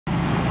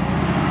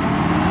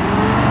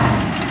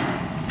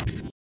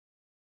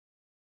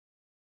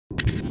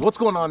What's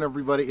going on,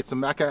 everybody? It's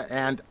Emeka,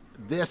 and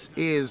this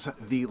is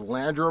the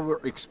Land Rover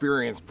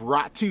Experience,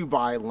 brought to you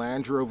by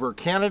Land Rover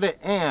Canada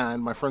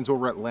and my friends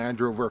over at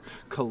Land Rover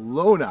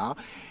Kelowna.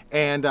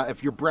 And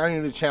if you're brand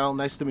new to the channel,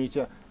 nice to meet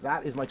you.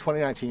 That is my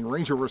 2019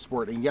 Range Rover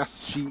Sport, and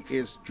yes, she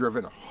is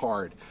driven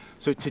hard.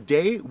 So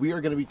today we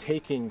are going to be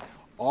taking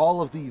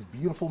all of these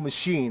beautiful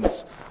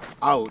machines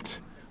out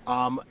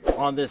on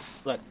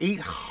this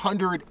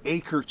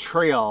 800-acre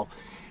trail.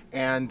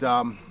 And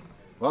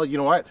well, you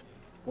know what?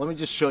 Let me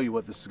just show you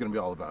what this is going to be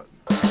all about.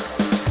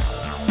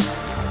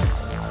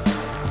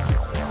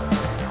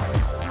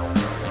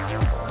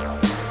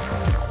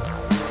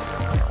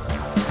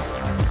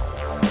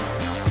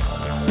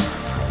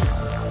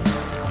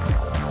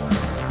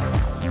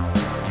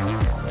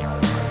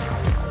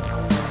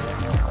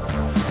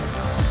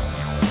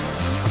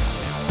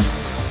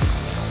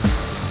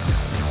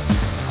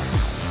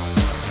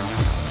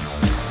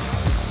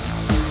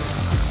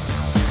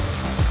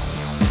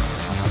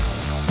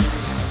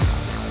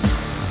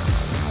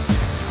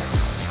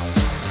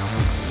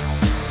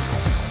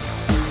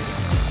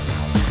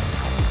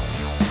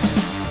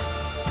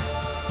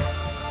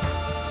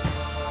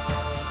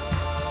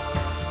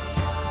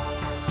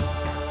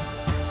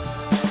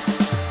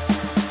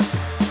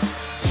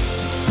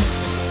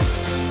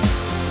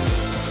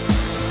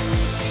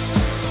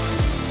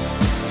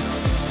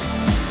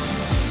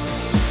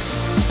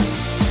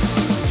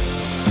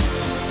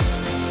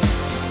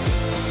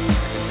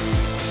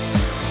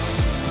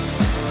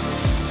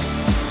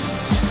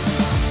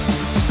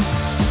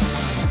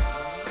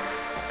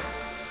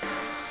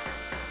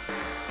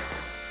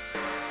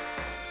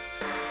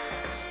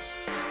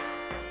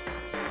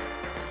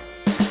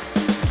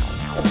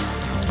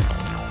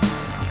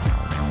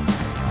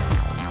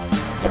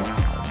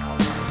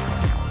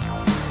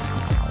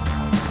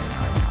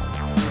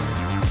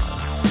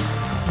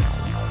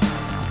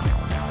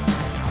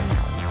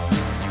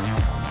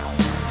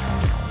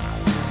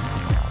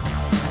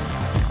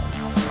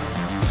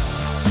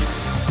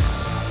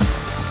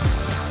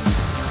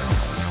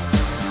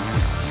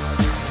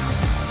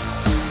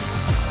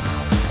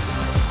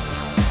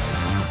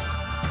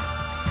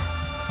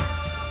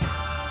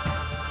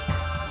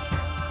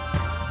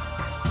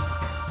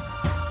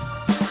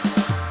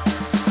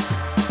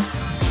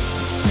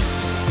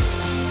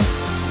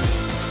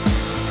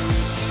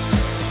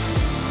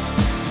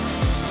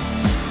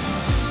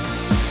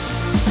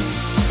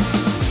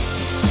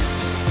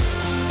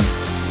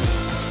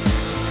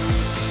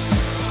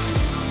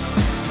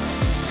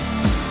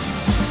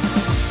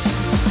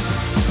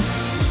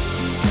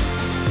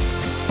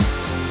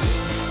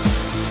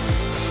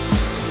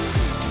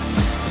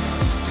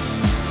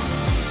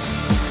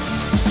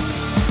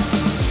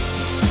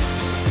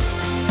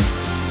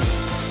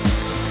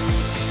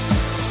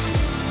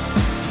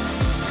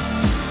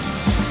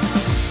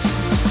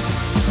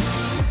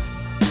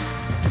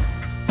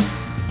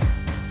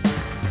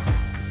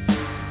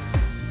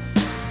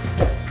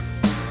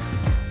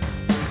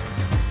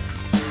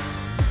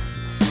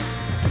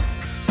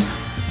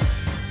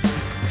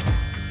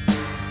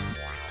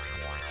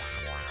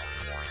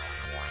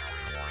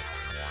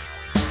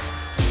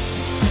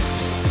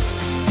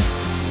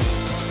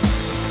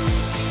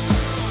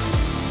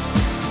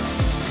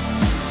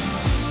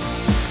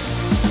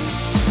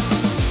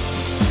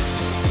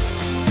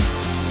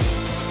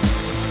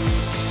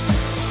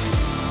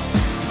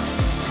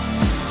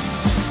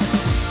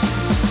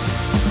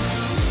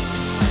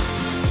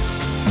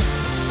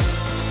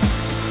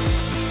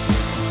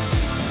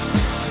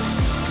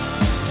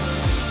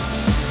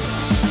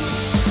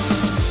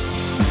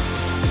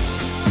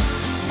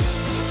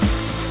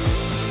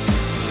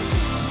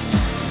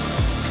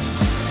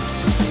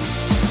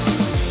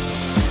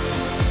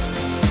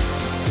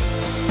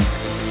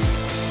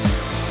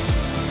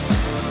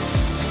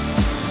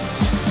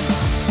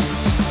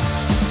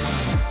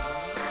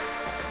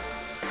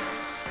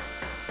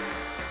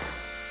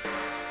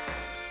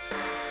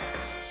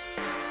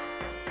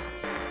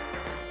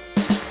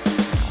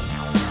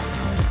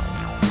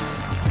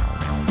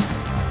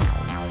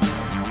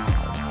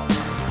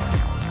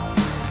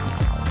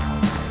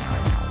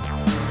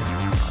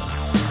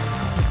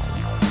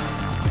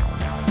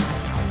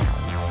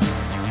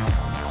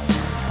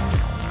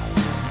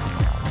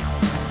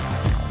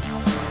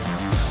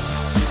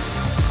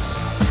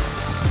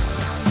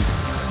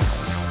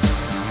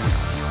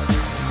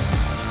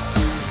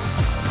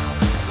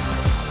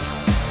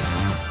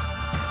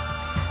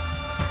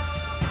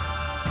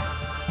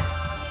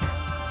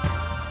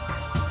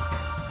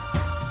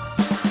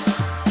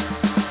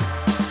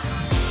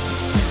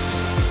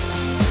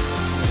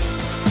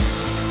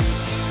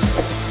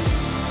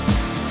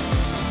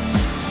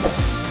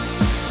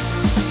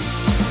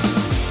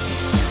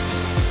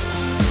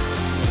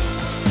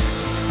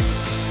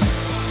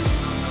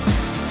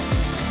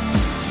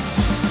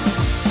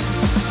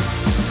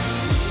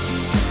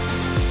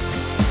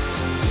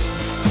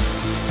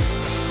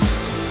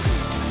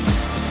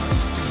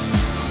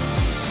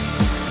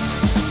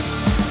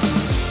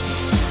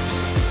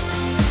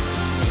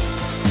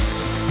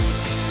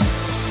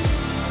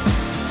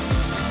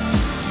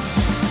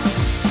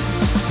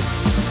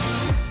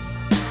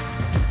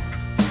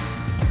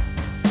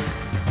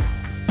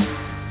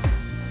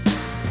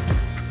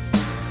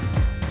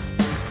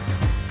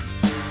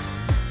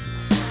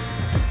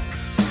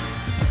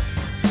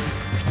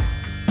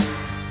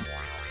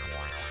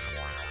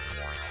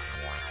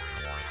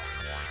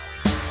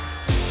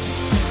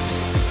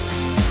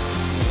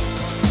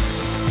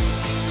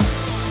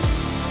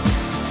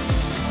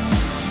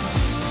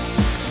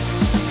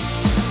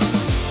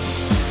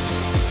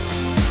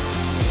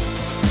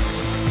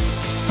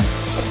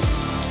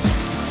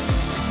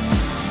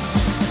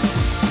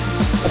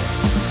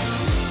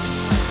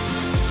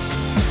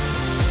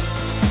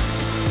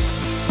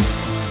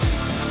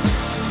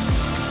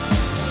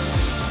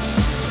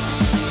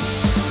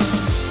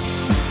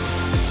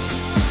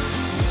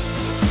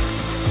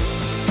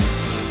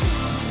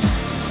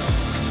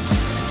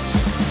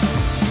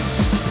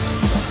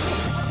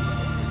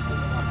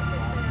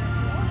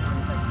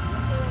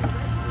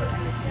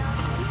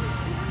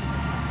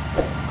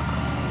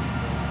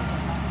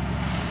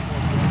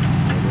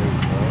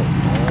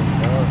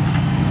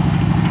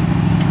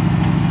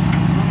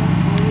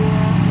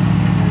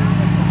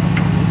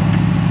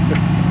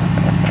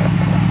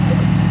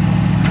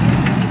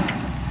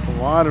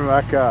 on,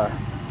 Mecca.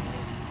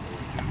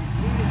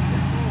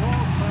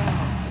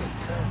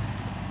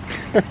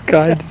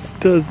 Guy just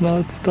does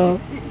not stop.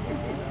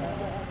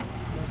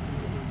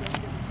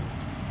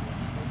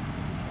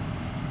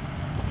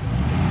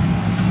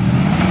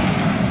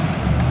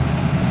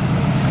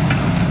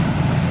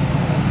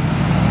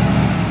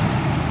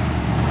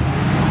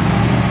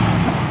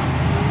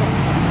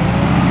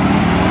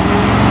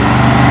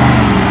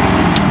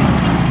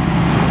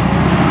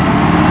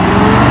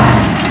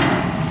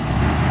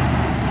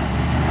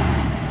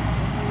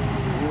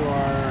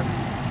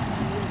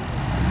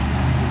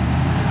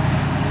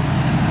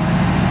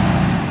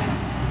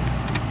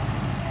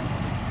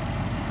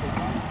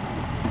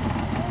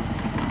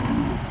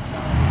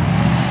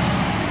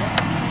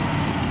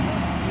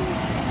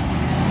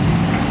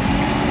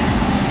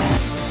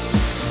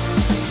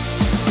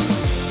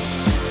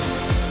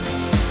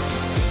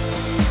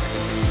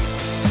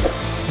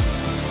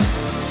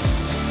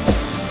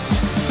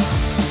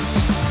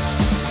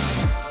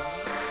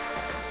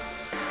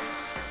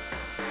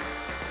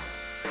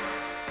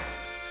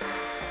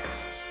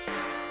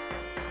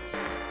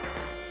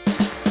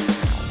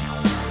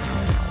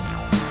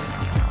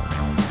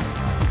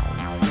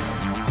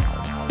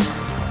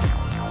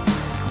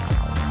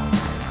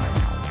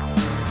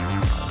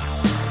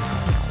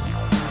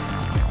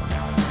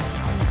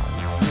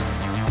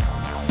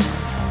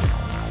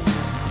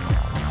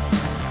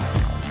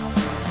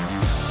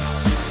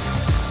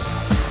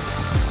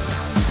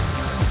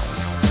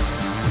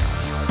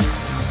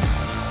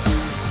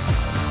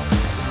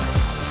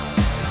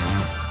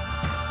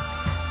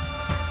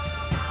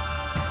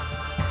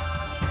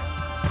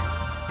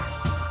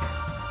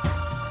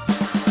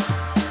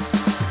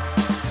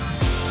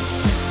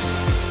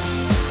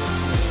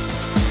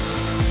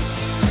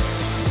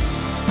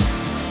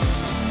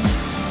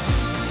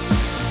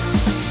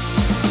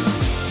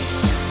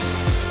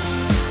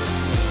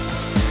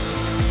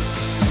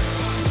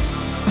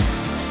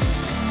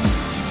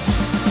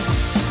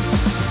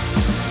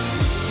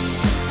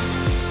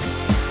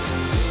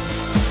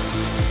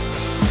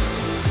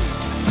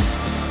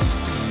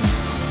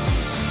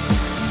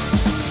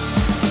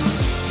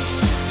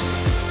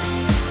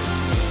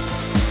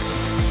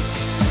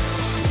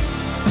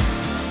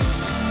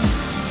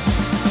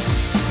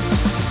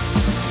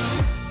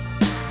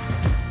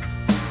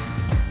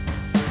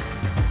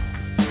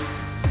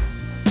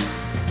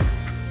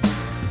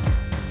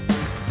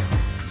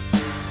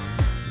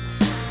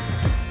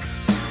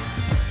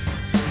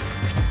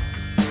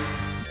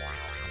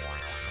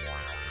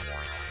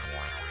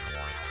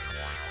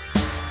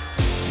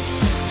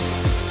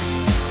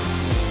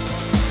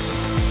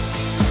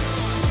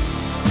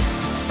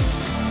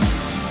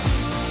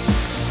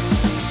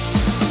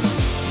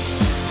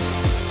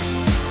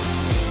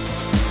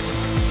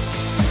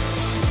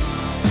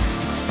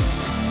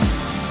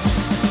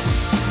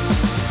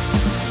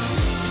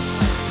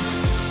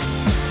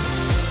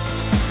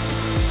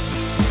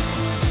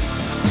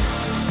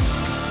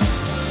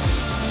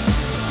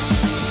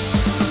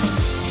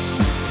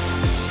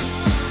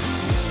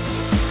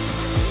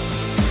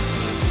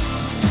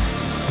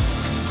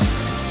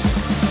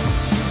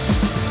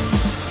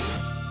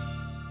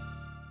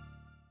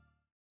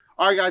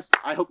 All right, guys,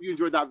 I hope you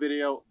enjoyed that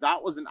video.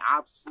 That was an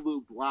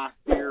absolute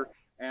blast here,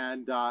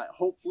 and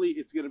hopefully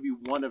it's going to be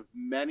one of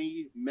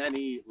many,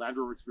 many Land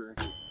Rover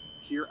experiences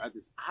here at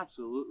this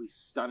absolutely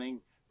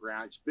stunning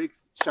ranch. Big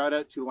shout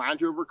out to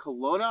Land Rover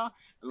Kelowna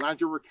and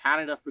Land Rover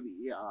Canada for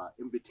the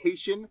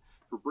invitation,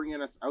 for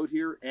bringing us out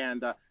here,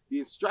 and the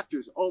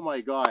instructors, oh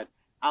my God,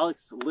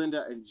 Alex,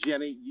 Linda, and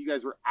Jenny, you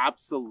guys were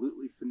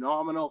absolutely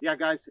phenomenal. Yeah,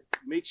 guys,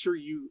 make sure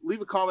you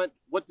leave a comment.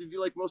 What did you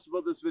like most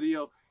about this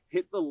video?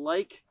 Hit the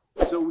like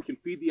so we can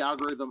feed the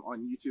algorithm on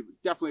YouTube.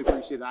 Definitely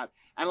appreciate that.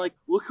 And like,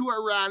 look who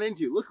I ran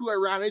into. Look who I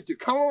ran into.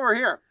 Come over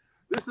here.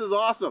 This is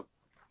awesome.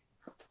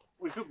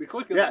 We should be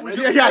quicker. Yeah, We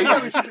should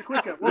be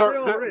quicker.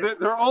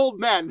 They're old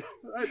men.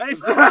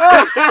 So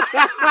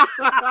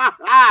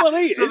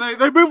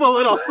they move a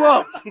little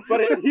slow.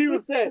 But he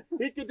was saying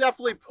he could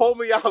definitely pull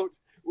me out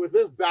with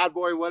this bad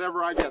boy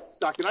whenever I get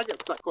stuck. And I get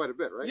stuck quite a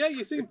bit, right? Yeah,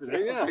 you seem to do,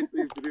 yeah. I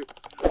seem to do.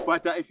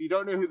 But if you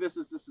don't know who this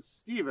is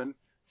Steven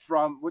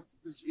from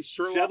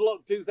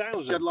Shedlock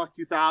 2000. Shedlock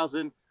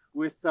 2000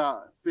 with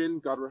Finn,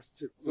 God rest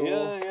his soul.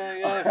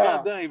 Yeah,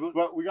 sad day.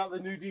 But we got the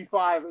new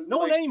D5.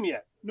 No name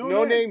yet.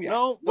 No name yet.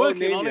 No,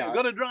 working on it. We've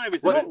got to drive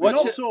it.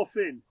 Not so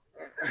Finn.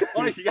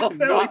 Not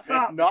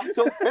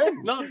so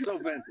Finn. Not so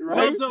Finn.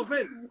 Right? Not so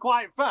Finn.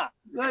 Quite fat.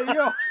 There you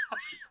go.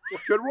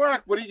 Good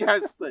work. What do you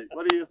guys think?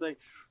 What do you think?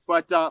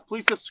 But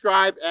please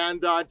subscribe,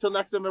 and until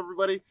next time,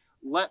 everybody,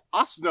 let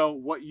us know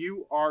what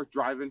you are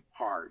driving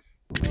hard.